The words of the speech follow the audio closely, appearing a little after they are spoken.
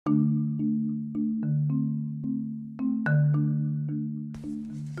Hello,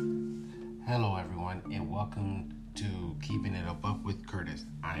 everyone, and welcome to Keeping It a Buck with Curtis.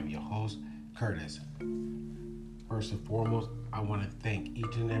 I am your host, Curtis. First and foremost, I want to thank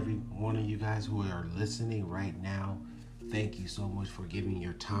each and every one of you guys who are listening right now. Thank you so much for giving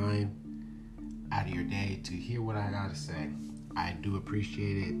your time out of your day to hear what I got to say. I do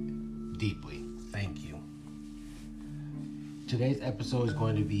appreciate it deeply. Thank you. Today's episode is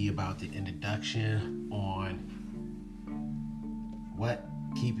going to be about the introduction on what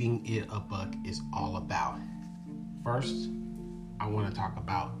Keeping It a Buck is all about. First, I want to talk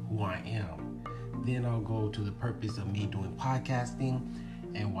about who I am. Then I'll go to the purpose of me doing podcasting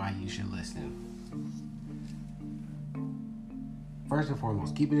and why you should listen. First and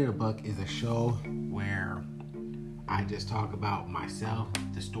foremost, Keeping It a Buck is a show where I just talk about myself,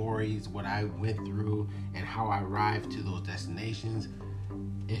 the stories, what I went through, and how I arrived to those destinations.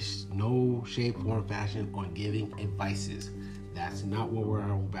 It's no shape, form, fashion on giving advices. That's not what we're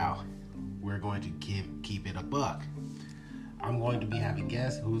all about. We're going to keep it a buck. I'm going to be having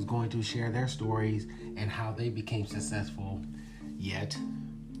guests who's going to share their stories and how they became successful, yet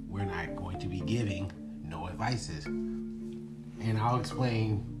we're not going to be giving no advices. And I'll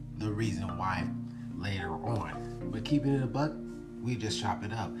explain the reason why later on. But keeping it a buck, we just chop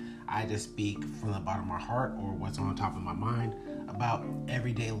it up. I just speak from the bottom of my heart or what's on top of my mind about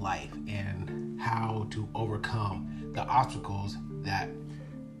everyday life and how to overcome the obstacles that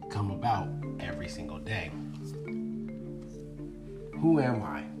come about every single day. Who am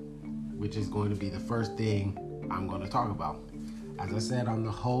I? Which is going to be the first thing I'm going to talk about. As I said, I'm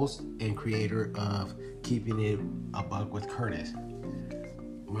the host and creator of Keeping It a Buck with Curtis.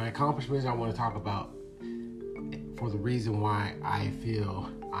 My accomplishments I want to talk about for the reason why I feel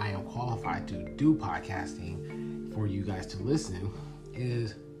I am qualified to do podcasting for you guys to listen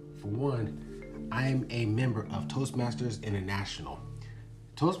is, for one, I'm a member of Toastmasters International.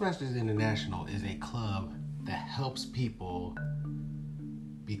 Toastmasters International is a club that helps people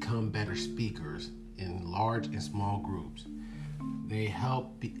become better speakers in large and small groups. They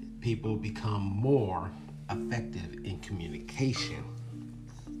help people become more effective in communication.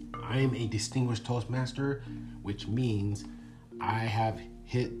 I am a distinguished Toastmaster, which means I have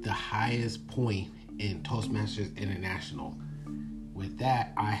hit the highest point in Toastmasters International. With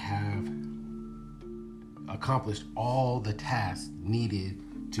that, I have accomplished all the tasks needed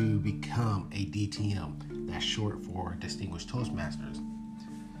to become a DTM. That's short for Distinguished Toastmasters.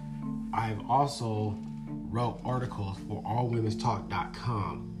 I've also wrote articles for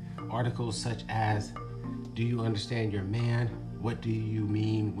allwomenstalk.com. Articles such as, do you understand your man? What do we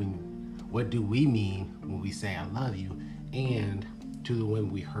mean when we say I love you? And to the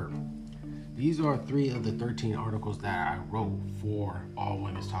women we hurt. These are 3 of the 13 articles that I wrote for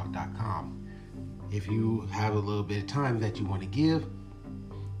allwomenstalk.com. If you have a little bit of time that you want to give,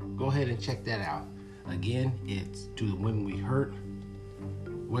 go ahead and check that out. Again, it's to the women we hurt.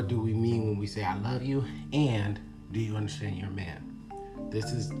 What do we mean when we say I love you? And do you understand your man?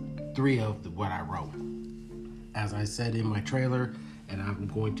 This is 3 of what I wrote. As I said in my trailer, and I'm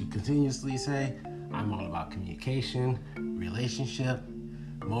going to continuously say, I'm all about communication, relationship,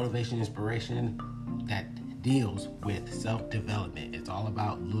 motivation, inspiration that deals with self-development. It's all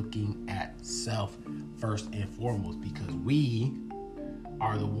about looking at self first and foremost, because we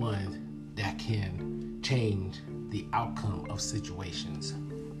are the ones that can change the outcome of situations.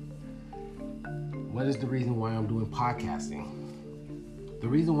 What is the reason why I'm doing podcasting? The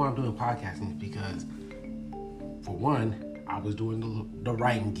reason why I'm doing podcasting is because, for one, I was doing the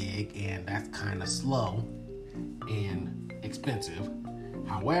writing gig, and that's kind of slow and expensive.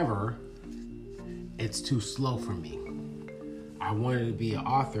 However, it's too slow for me. I wanted to be an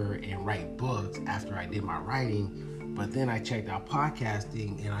author and write books after I did my writing, but then I checked out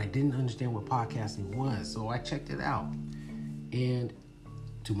podcasting and I didn't understand what podcasting was, so I checked it out. And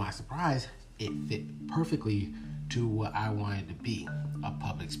to my surprise, it fit perfectly to what I wanted to be, a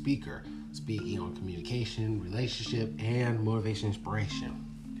public speaker, speaking on communication, relationship, and motivation, inspiration.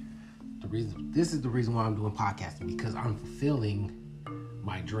 This is the reason why I'm doing podcasting, because I'm fulfilling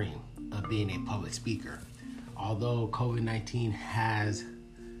my dream of being a public speaker. Although COVID-19 has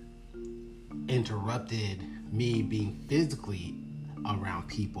interrupted me being physically around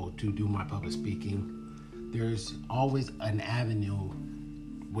people to do my public speaking, there's always an avenue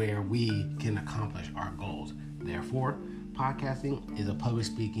where we can accomplish our goals. Therefore, podcasting is a public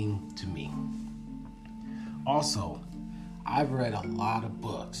speaking to me. Also, I've read a lot of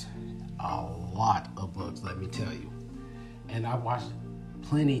books, let me tell you. And I've watched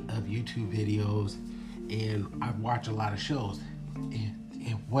plenty of YouTube videos, and I've watched a lot of shows. And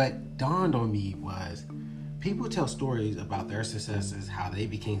And what dawned on me was people tell stories about their successes, how they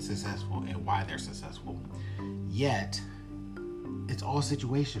became successful, and why they're successful. Yet, it's all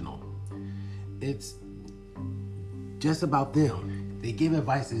situational. It's just about them. They give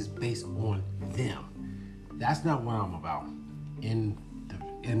advices based on them. That's not what I'm about.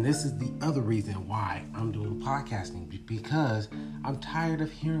 And this is the other reason why I'm doing podcasting, because I'm tired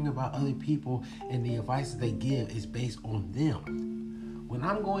of hearing about other people and the advice they give is based on them. When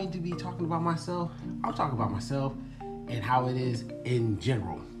I'm going to be talking about myself, I'll talk about myself and how it is in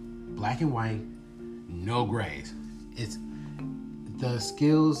general. Black and white, no grays. It's the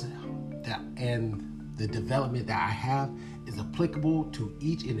skills and the development that I have is applicable to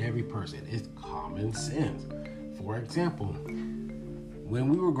each and every person. It's common sense. For example, when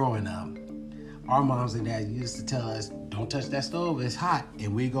we were growing up, our moms and dads used to tell us, don't touch that stove, it's hot.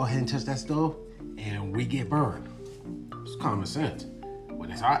 And we go ahead and touch that stove and we get burned. It's common sense. When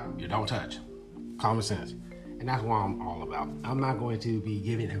it's hot, you don't touch. Common sense. And that's what I'm all about. I'm not going to be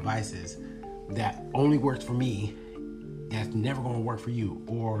giving advices that only works for me, that's never going to work for you,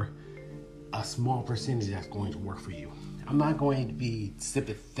 or a small percentage that's going to work for you. I'm not going to be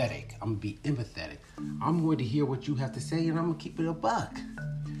sympathetic. I'm going to be empathetic. I'm going to hear what you have to say, and I'm going to keep it a buck.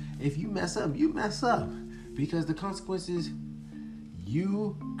 If you mess up, you mess up. Because the consequences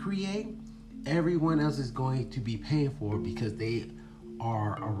you create, everyone else is going to be paying for because they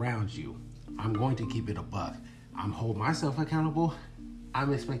are around you. I'm going to keep it a buck. I'm holding myself accountable.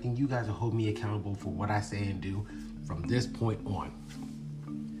 I'm expecting you guys to hold me accountable for what I say and do from this point on.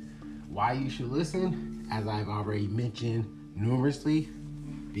 Why you should listen, as I've already mentioned numerously,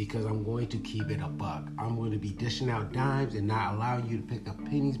 because I'm going to keep it a buck. I'm going to be dishing out dimes and not allowing you to pick up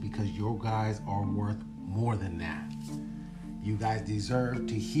pennies because your guys are worth more than that. You guys deserve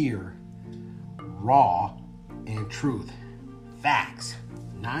to hear raw and truth, facts,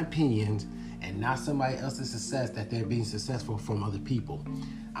 not opinions, and not somebody else's success that they're being successful from other people.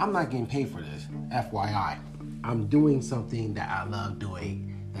 I'm not getting paid for this, FYI. I'm doing something that I love doing.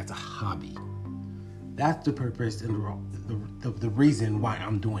 That's a hobby. That's the purpose and the reason why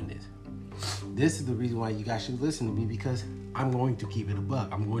I'm doing this. This is the reason why you guys should listen to me, because I'm going to keep it a buck.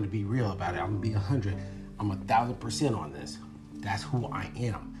 I'm going to be real about it. I'm going to be 100. I'm 1,000% on this. That's who I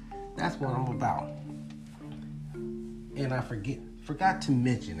am. That's what I'm about. And I forgot to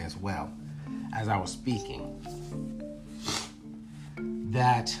mention as well, as I was speaking,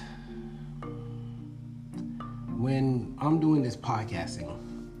 that when I'm doing this podcasting,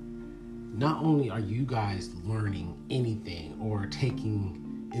 not only are you guys learning anything or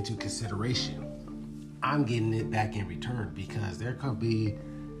taking into consideration, I'm getting it back in return, because there could be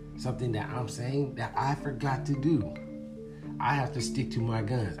something that I'm saying that I forgot to do. I have to stick to my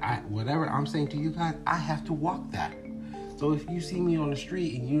guns. Whatever I'm saying to you guys, I have to walk that. So if you see me on the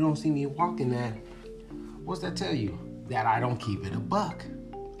street and you don't see me walking that, what's that tell you? That I don't keep it a buck.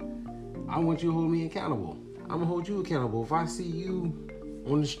 I want you to hold me accountable. I'm gonna hold you accountable. If I see you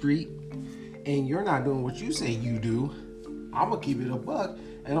on the street and you're not doing what you say you do, I'm gonna keep it a buck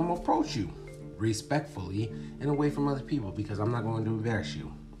and I'm gonna approach you respectfully and away from other people, because I'm not going to embarrass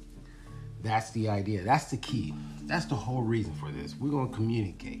you. That's the idea. That's the key. That's the whole reason for this. We're gonna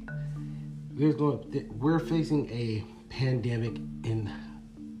communicate. We're facing a pandemic in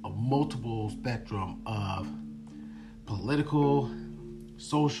a multiple spectrum of political,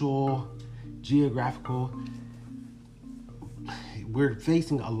 social, geographical. We're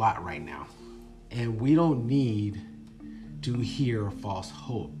facing a lot right now, and we don't need to hear false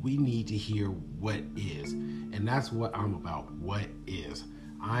hope. We need to hear what is, and that's what I'm about. What is.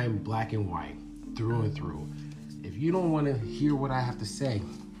 I'm black and white through and through. If you don't want to hear what I have to say,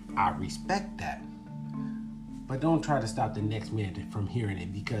 I respect that. But don't try to stop the next man from hearing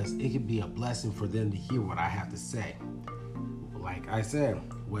it, because it could be a blessing for them to hear what I have to say. Like I said,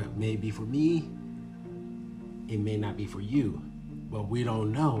 what may be for me, it may not be for you. But we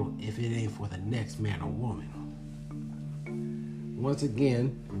don't know if it ain't for the next man or woman. Once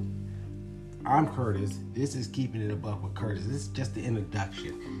again, I'm Curtis. This is Keeping It a Buck with Curtis. This is just the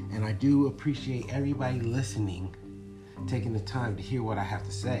introduction. And I do appreciate everybody listening, taking the time to hear what I have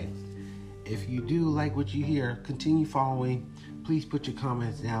to say. If you do like what you hear, continue following. Please put your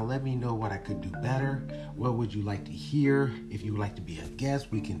comments down. Let me know what I could do better. What would you like to hear? If you would like to be a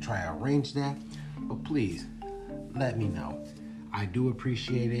guest, we can try to arrange that. But please, let me know. I do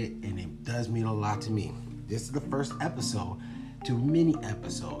appreciate it, and it does mean a lot to me. This is the first episode to many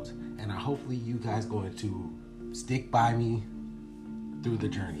episodes, and hopefully you guys going to stick by me through the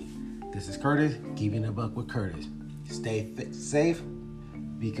journey. This is Curtis, Keeping It a Buck with Curtis. Stay safe,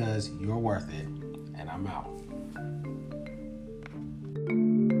 because you're worth it, and I'm out.